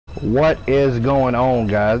What is going on,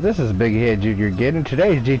 guys? This is Big Head Junior again. In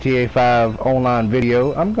today's GTA 5 online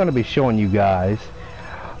video, I'm going to be showing you guys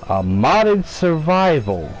a modded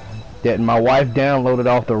survival that my wife downloaded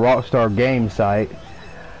off the Rockstar game site.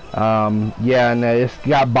 Yeah, and it's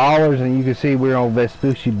got ballers, and you can see we're on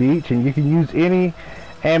Vespucci Beach, and you can use any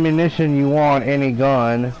ammunition you want, any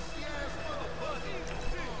gun.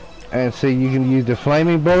 And see, you can use the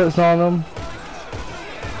flaming bullets on them.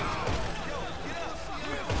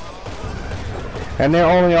 And they're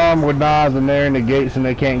only armed with knives, and they're in the gates, and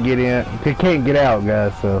they can't get in. They can't get out,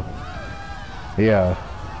 guys. So, yeah.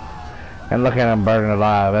 And look at them burning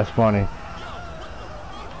alive. That's funny.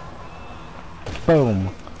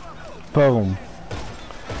 Boom, boom,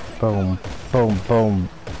 boom, boom, boom,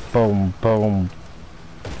 boom, boom,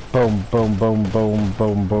 boom, boom, boom, boom,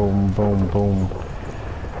 boom, boom, boom, boom.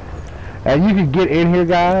 And you can get in here,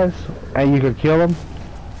 guys, and you can kill them.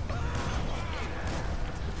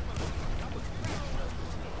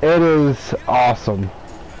 It is awesome.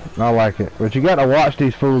 I like it. But you gotta watch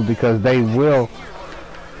these fools because they will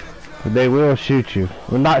shoot you.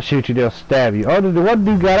 Well, not shoot you, they'll stab you. Oh, the one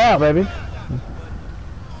dude got out, baby.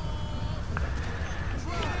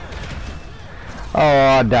 Oh,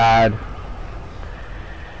 I died.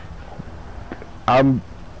 I'm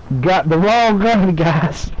got the wrong gun,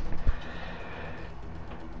 guys.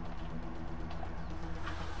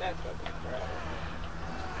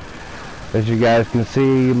 As you guys can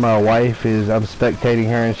see, my wife is, I'm spectating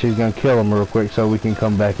her, and she's gonna kill him real quick so we can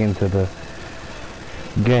come back into the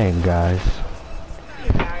game, guys.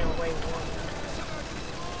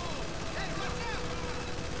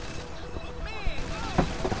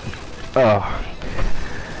 Oh,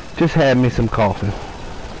 just had me some coffee.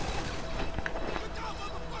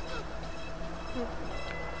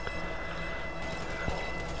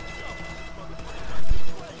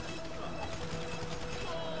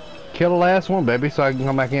 Kill the last one, baby, so I can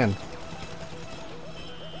come back in.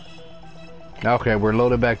 Okay, we're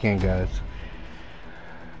loaded back in, guys.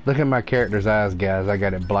 Look at my character's eyes, guys. I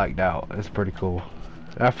got it blacked out. It's pretty cool.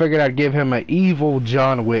 I figured I'd give him an evil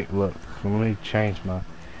John Wick look. So let me change my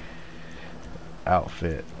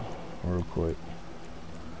outfit real quick.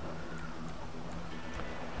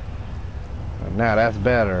 Now that's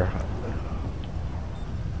better.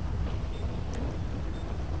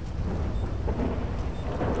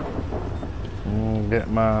 Get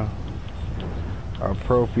my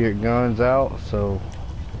appropriate guns out so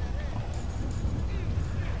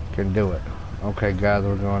can do it. Okay, guys,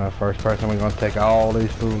 we're going to first person. We're going to take all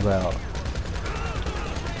these fools out.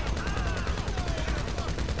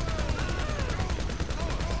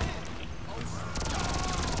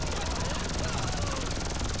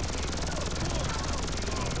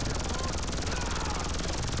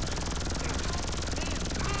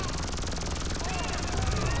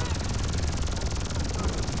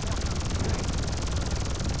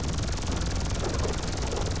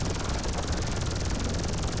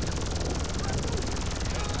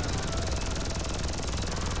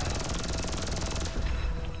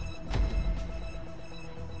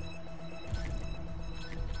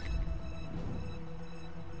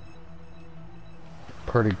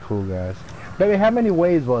 Pretty cool, guys. Baby, how many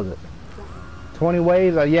waves was it? 20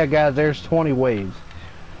 waves? Yeah, guys, there's 20 waves.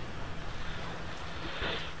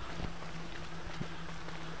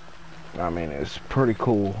 I mean, it's pretty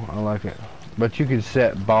cool. I like it. But you can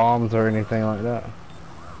set bombs or anything like that.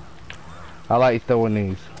 I like throwing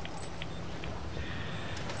these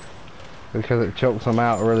because it chokes them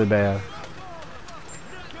out really bad.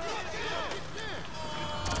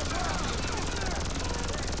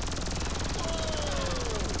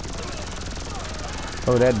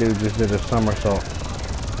 Oh, that dude just did a somersault.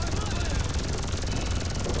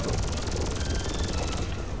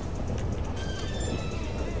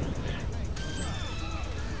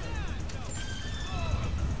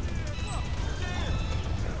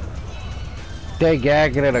 They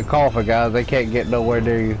gagging at a coffin, guys. They can't get nowhere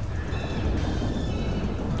near you.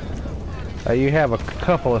 You have a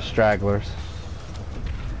couple of stragglers,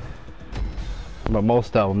 but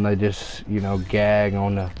most of them, they just, you know, gag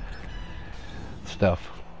on the stuff.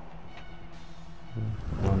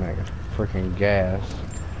 Oh my god, freaking gas.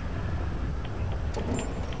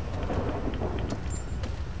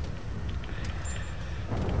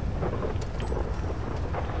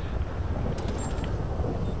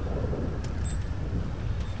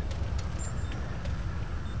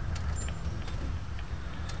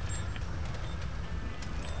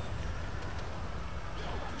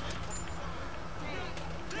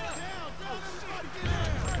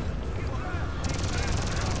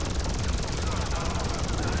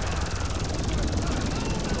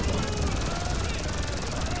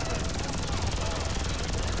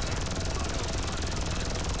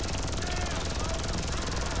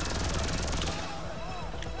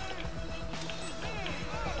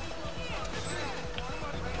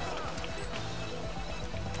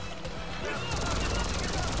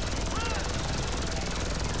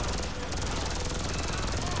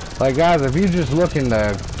 Like guys, if you're just looking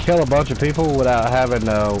to kill a bunch of people without having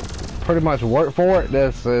to pretty much work for it,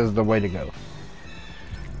 this is the way to go.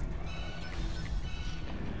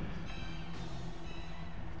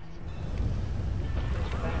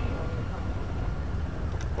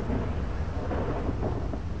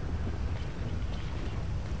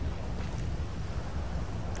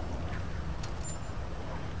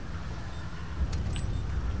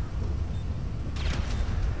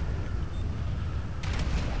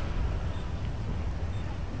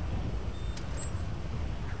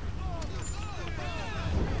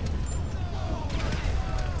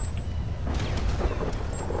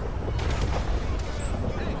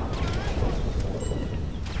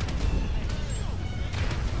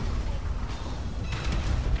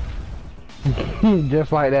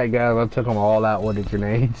 Just like that, guys. I took them all out with the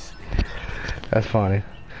grenades. That's funny.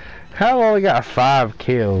 How only got 5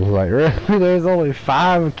 kills? Like, really? There's only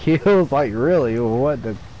 5 kills? Like, really? What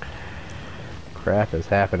the crap is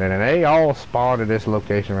happening? And they all spawned at this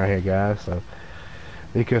location right here, guys. So,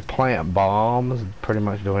 you could plant bombs. Pretty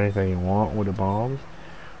much do anything you want with the bombs.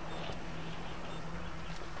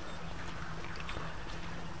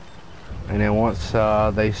 And then once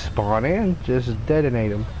they spawn in, just detonate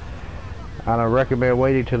them. I don't recommend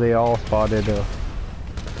waiting till they all spotted.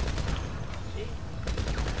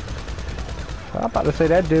 I'm about to say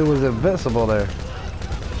that dude was invincible there.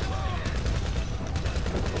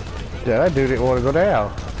 Yeah, that dude didn't want to go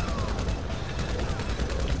down.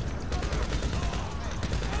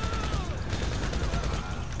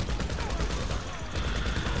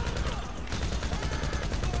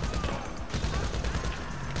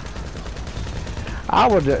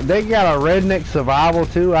 They got a redneck survival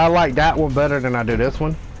too. I like that one better than I do this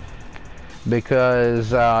one.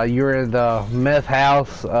 Because you're in the meth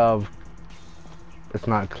house of, it's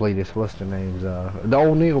not Cletus, what's the names? The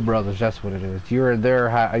O'Neill brothers, that's what it is. You're in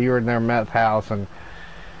their meth house and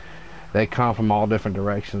they come from all different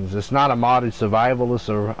directions. It's not a modded survival, it's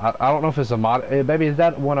I don't know if it's a mod, maybe is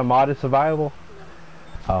that one a modded survival?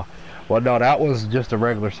 Oh. Well, no, that was just a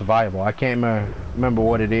regular survival. I can't remember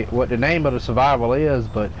what it is, what the name of the survival is,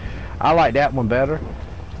 but I like that one better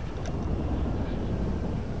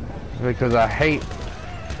because I hate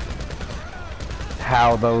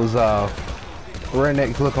how those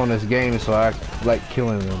rednecks look on this game, so I like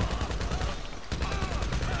killing them.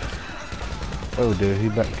 Oh, dude,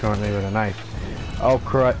 he's about to come at me with a knife. Oh,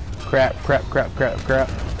 crap!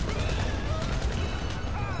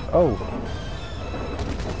 Oh.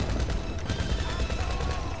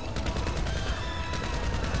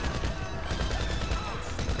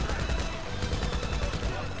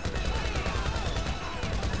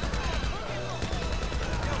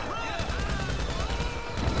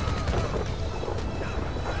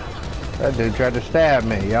 That dude tried to stab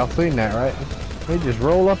me. Y'all seen that, right? He just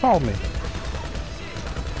rolled up on me.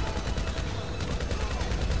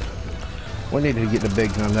 We need to get the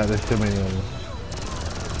big guns out. There's too many of them.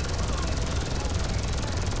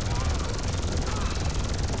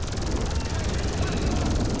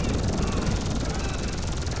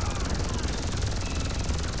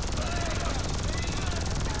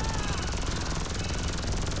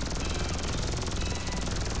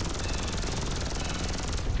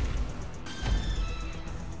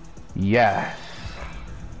 Yes.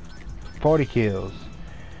 40 kills.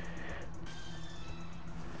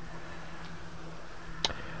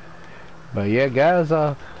 But yeah, guys,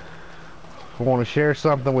 I want to share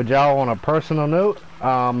something with y'all on a personal note.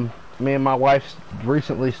 Me and my wife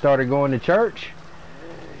recently started going to church,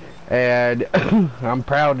 and I'm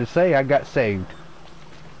proud to say I got saved.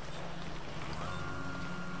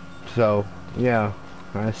 So, yeah,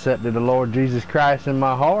 I accepted the Lord Jesus Christ in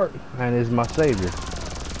my heart and is my Savior.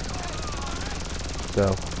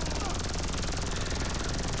 So,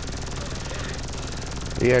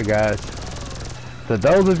 yeah, guys. To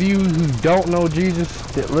those of you who don't know Jesus,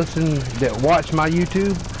 that watch my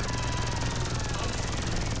YouTube,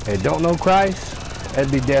 and don't know Christ,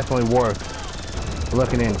 it'd be definitely worth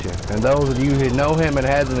looking into. And those of you who know Him and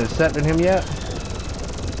hasn't accepted Him yet,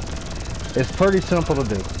 it's pretty simple to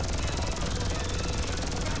do.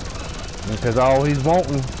 Because all He's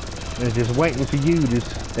wanting is just waiting for you to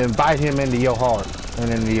invite Him into your heart and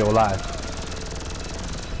into your life.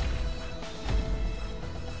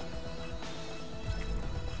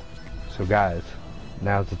 So guys,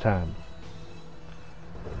 now's the time.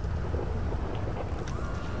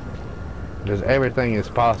 Because everything is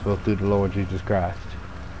possible through the Lord Jesus Christ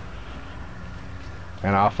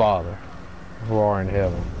and our Father who are in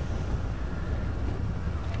heaven.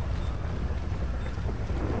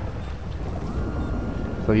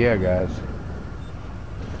 So yeah, guys.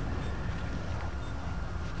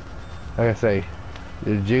 Like I say,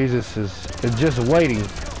 Jesus is just waiting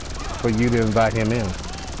for you to invite him in.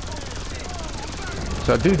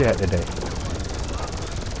 So do that today.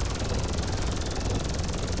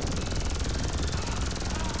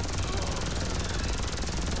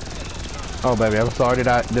 Oh baby, I'm sorry. Did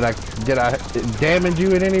I damage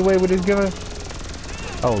you in any way with this gun?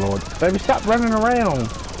 Oh Lord, baby, stop running around.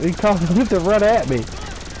 You causing me to run at me.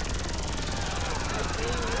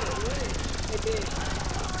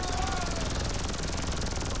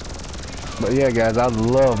 But yeah, guys, I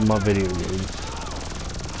love my video games.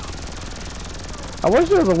 I wish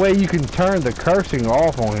there was a way you can turn the cursing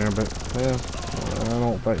off on here, but yeah, I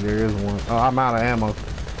don't think there is one. Oh, I'm out of ammo.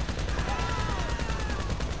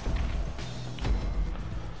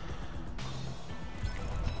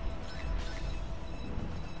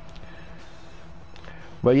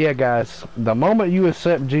 But yeah, guys, the moment you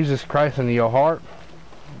accept Jesus Christ into your heart,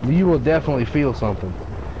 you will definitely feel something.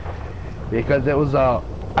 Because it was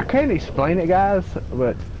I can't explain it, guys,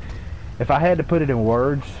 but if I had to put it in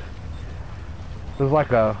words, it was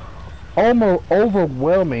like a almost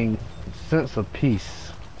overwhelming sense of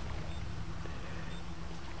peace.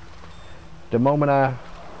 The moment I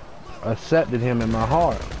accepted him in my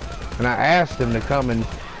heart, and I asked him to come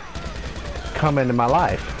into my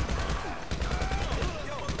life.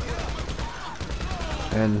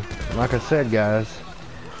 And like I said, guys,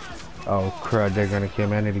 oh crud, they're gonna kill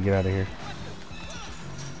me. I need to get out of here.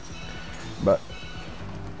 But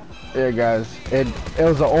yeah, guys, it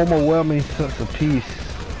was an overwhelming sense of peace.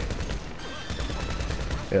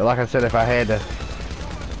 Yeah, like I said, if I had to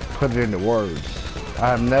put it into words,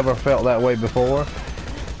 I've never felt that way before,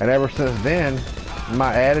 and ever since then,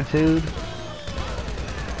 my attitude,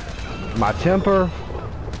 my temper,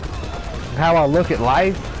 how I look at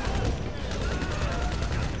life,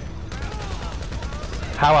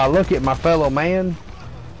 how I look at my fellow man,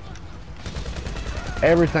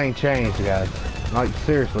 everything changed, guys. Like,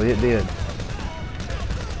 seriously, it did.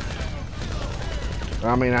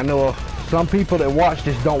 I mean, I know some people that watch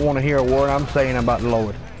this don't want to hear a word I'm saying about the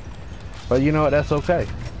Lord. But you know what? That's okay.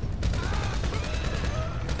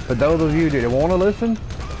 For those of you that want to listen,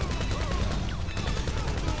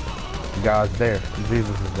 God's there.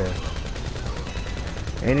 Jesus is there.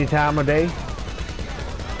 Any time of day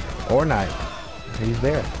or night, he's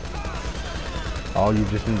there. All you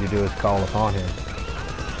just need to do is call upon him.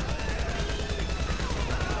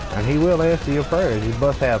 And he will answer your prayers. You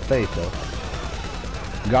must have faith, though.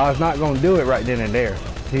 God's not going to do it right then and there.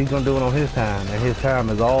 He's going to do it on his time, and his time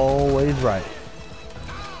is always right.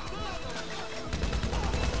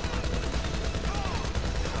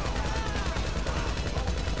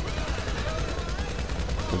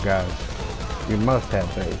 So guys, you must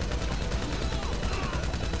have faith.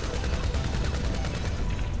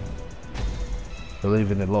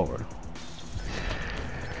 Believe in the Lord.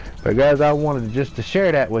 But guys, I wanted just to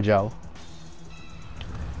share that with y'all.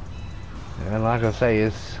 And like I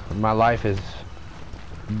say, my life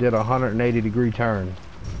did a 180-degree turn.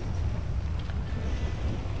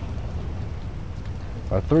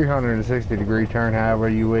 A 360-degree turn,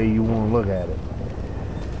 however way you want to look at it.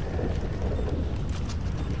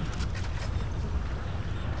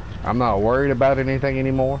 I'm not worried about anything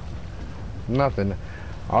anymore. Nothing.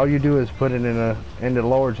 All you do is put it in the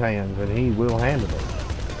Lord's hands, and he will handle it.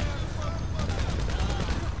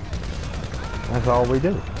 That's all we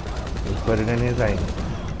do. Just put it in his hands.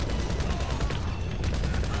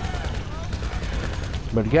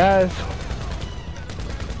 But guys,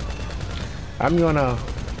 I'm gonna,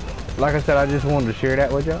 like I said, I just wanted to share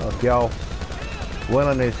that with y'all. If y'all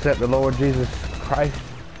willing to accept the Lord Jesus Christ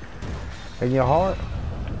in your heart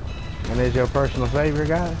and as your personal Savior,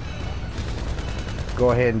 guys,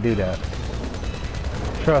 go ahead and do that.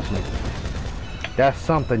 Trust me, that's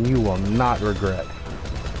something you will not regret.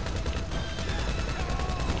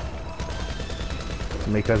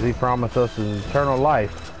 Because he promised us an eternal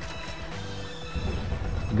life.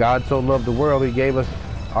 God so loved the world, he gave us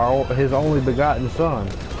his only begotten Son.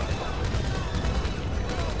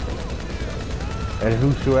 And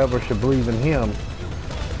whosoever shall believe in him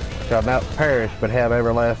shall not perish but have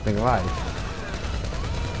everlasting life.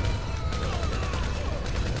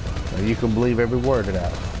 And you can believe every word of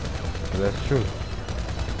that. That's true.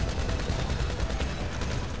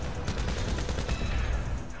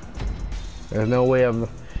 There's no way of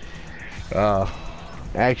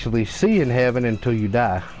actually seeing heaven until you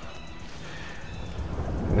die.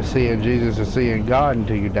 And seeing Jesus and seeing God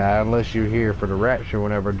until you die, unless you're here for the rapture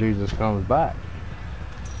whenever Jesus comes back.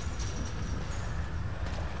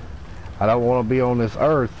 I don't want to be on this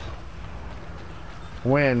earth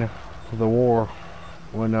when the war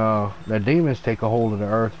when the demons take a hold of the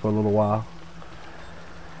earth for a little while.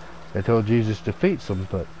 They told Jesus defeats them,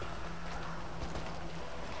 but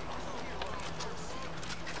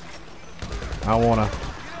I want to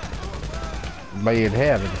be in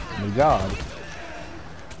heaven with God.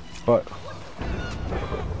 But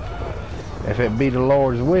if it be the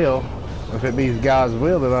Lord's will, if it be God's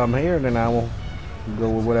will that I'm here, then I will go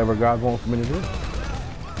with whatever God wants me to do.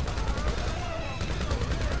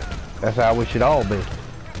 That's how we should all be.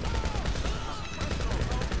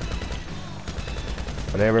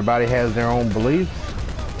 But everybody has their own beliefs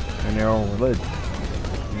and their own religion.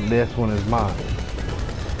 And this one is mine.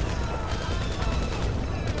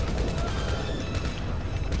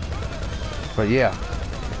 But yeah.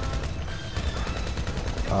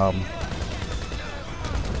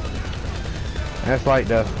 That's like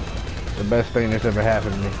the best thing that's ever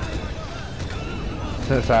happened to me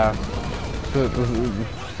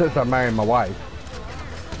since I married my wife.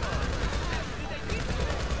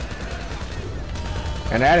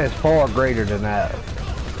 And that is far greater than that,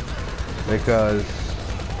 because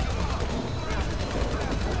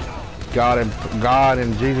God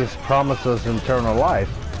and Jesus promised us eternal life,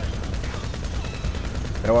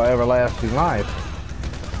 or everlasting life.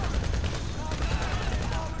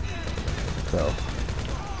 So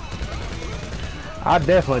I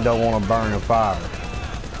definitely don't want to burn in fire.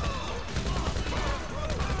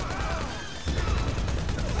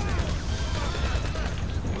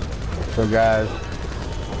 So guys,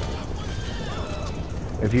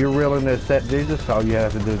 if you're willing to accept Jesus, all you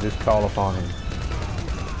have to do is just call upon him.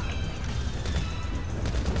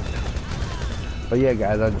 But yeah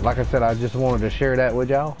guys, like I said, I just wanted to share that with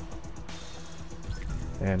y'all.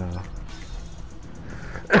 And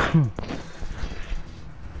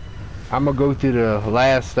I'm gonna go through the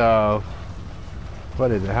last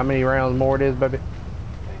what is it? How many rounds more it is, baby?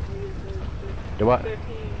 The what? 15.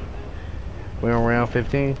 We're on round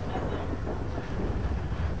 15.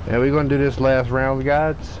 Yeah, we're gonna do this last round,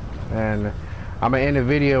 guys, and I'm gonna end the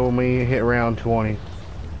video when we hit round 20.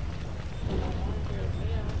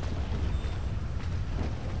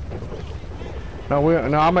 No,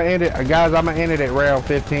 I'm gonna end it, guys. I'm gonna end it at round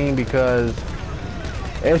 15 because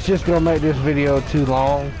it's just gonna make this video too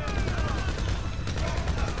long.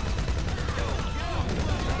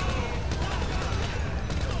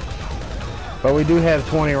 But we do have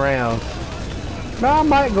 20 rounds. No, I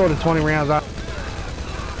might go to 20 rounds.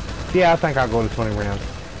 Yeah, I think I'll go to 20 rounds.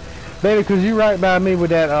 Baby, because you right by me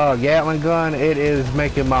with that Gatling gun, it is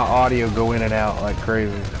making my audio go in and out like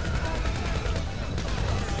crazy.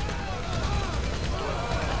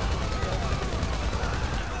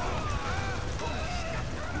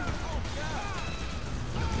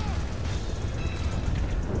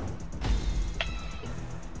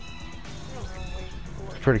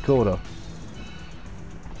 It's pretty cool though.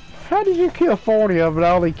 How did you kill 40 of it?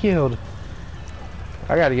 I only killed.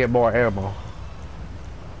 I gotta get more ammo.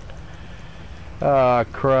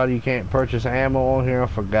 Crud, you can't purchase ammo on here. I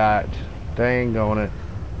forgot. Dang on it.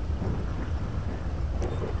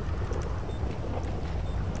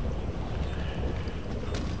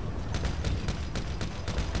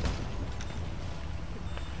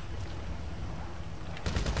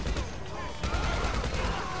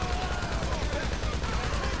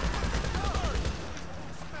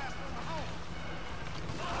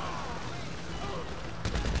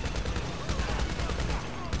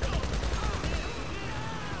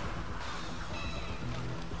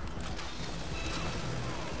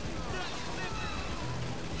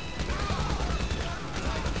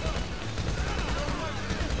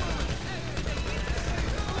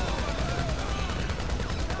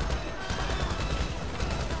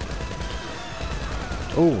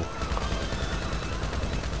 Ooh.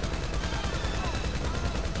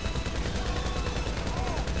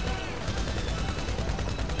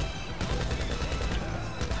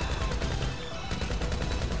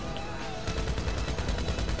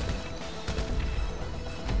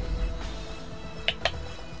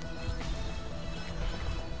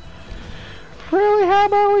 Really? How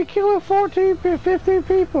about we killing 14, 15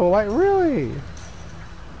 people? Like, really?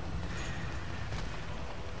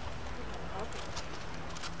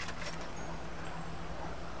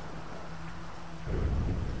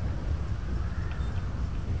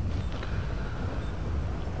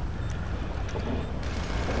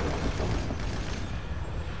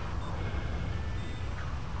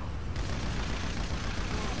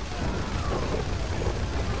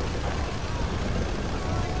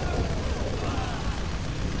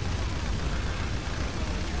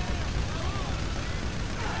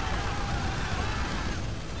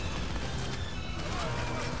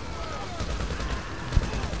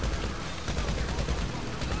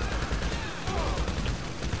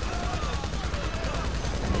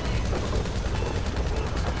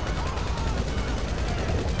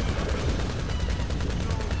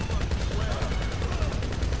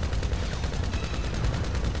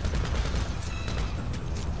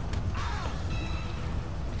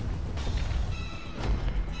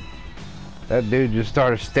 That dude just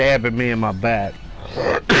started stabbing me in my back.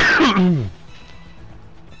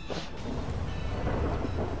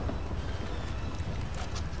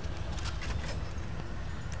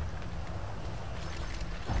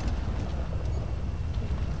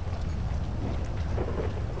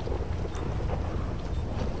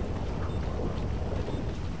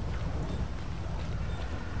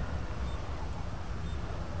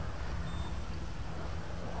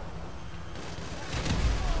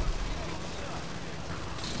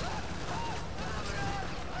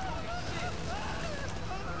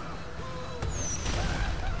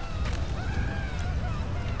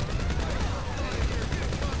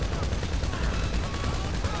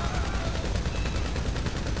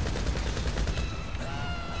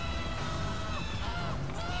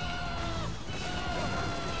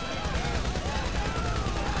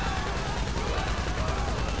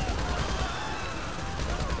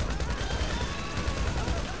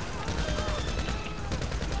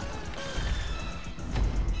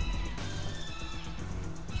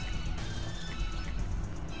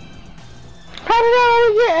 How did I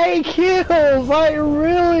only get 8 kills? Like,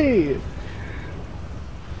 really?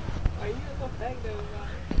 Are you so effective?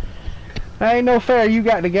 That ain't no fair. You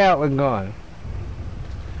got the Gatling gun.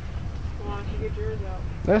 Why don't you get yours out?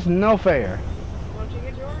 That's no fair. Why don't you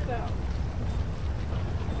get yours out?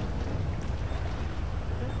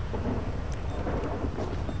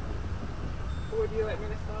 Would you let me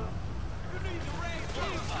to stop?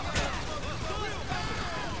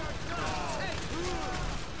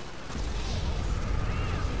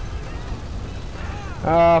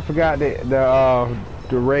 I forgot the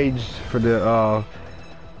rage for the Okay,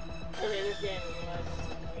 this game is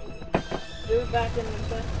less. Do it back in the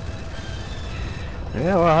session.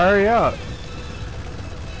 Yeah, well, hurry up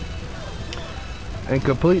and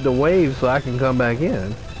complete the wave so I can come back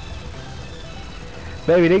in.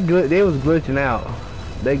 Baby, they was glitching out.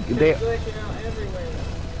 They glitching out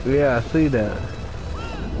everywhere. Yeah, I see that.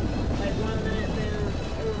 Like 1 minute they're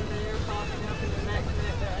over there popping up, and the next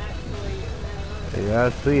minute they're actually. Yeah, I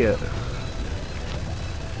see it.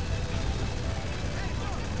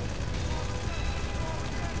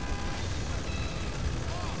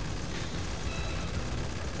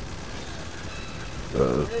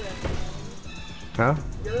 Huh?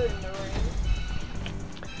 You're in the ring.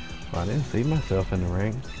 Well, I didn't see myself in the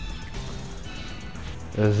ring.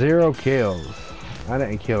 0 kills. I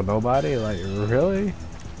didn't kill nobody. Like, really?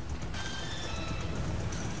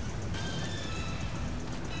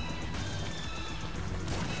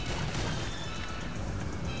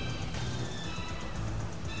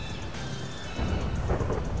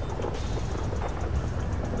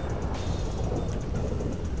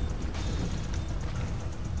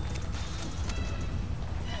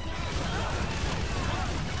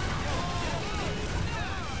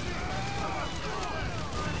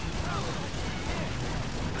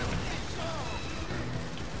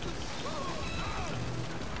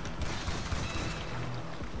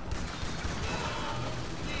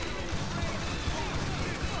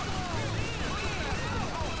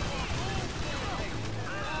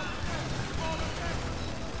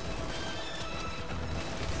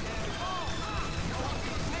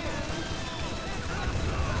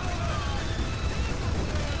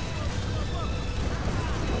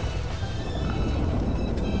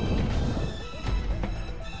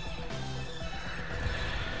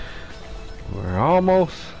 We're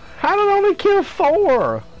almost. How did I only kill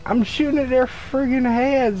 4? I'm shooting at their friggin'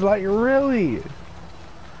 heads. Like, really?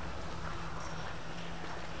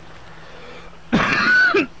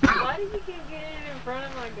 Why do you keep getting in front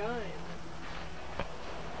of my gun?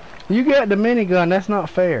 You got the minigun. That's not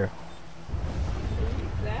fair.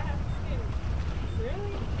 That? Really?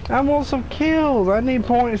 I want some kills. I need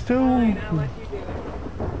points too. Alright, I'll let you do it.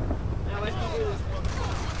 I'll let you do this one.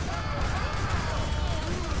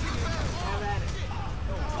 Have at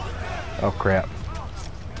it. Oh crap.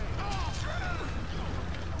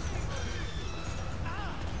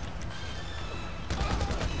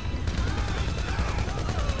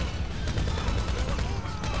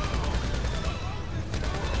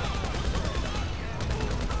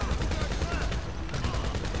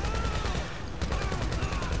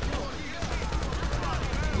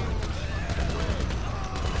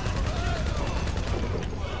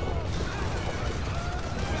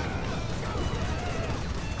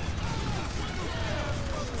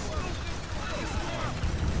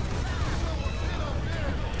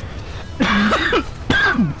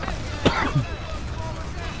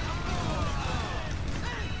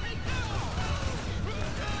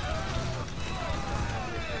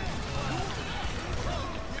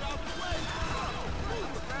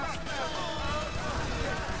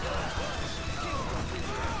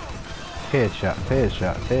 Headshot,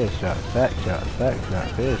 headshot, headshot, back shot,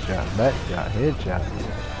 headshot, back shot, headshot.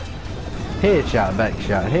 Headshot, back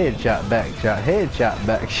shot, headshot, back shot, headshot,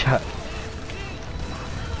 back shot.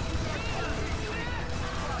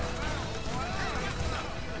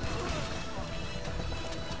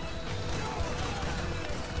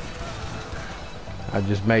 I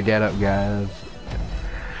just made that up, guys.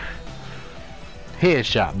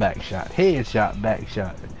 Headshot, back shot, headshot, back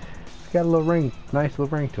shot. It's got a little ring, nice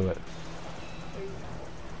little ring to it.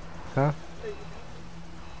 Huh?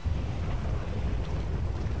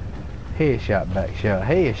 Headshot, back shot,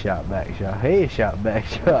 headshot, back shot, headshot, back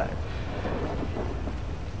shot.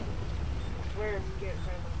 Where you get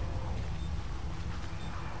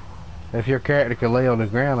from? If your character could lay on the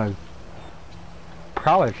ground, I'd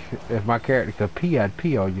probably, if my character could pee, I'd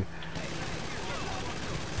pee on you.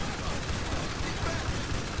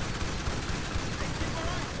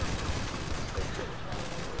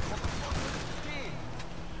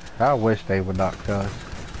 I wish they would not cuss.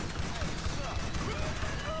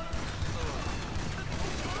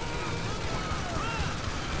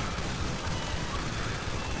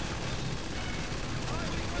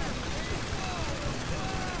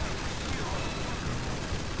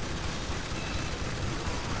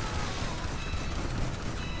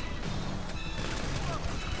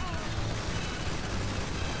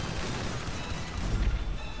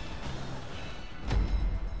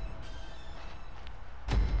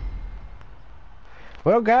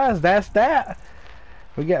 Well, guys, that's that.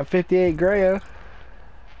 We got 58 grand.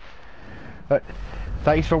 But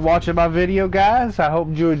thanks for watching my video, guys. I hope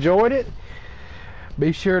you enjoyed it.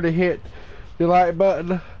 Be sure to hit the like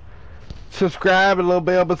button, subscribe, and a little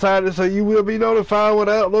bell beside it so you will be notified when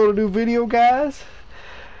I upload a new video, guys.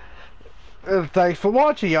 And thanks for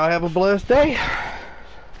watching. Y'all have a blessed day.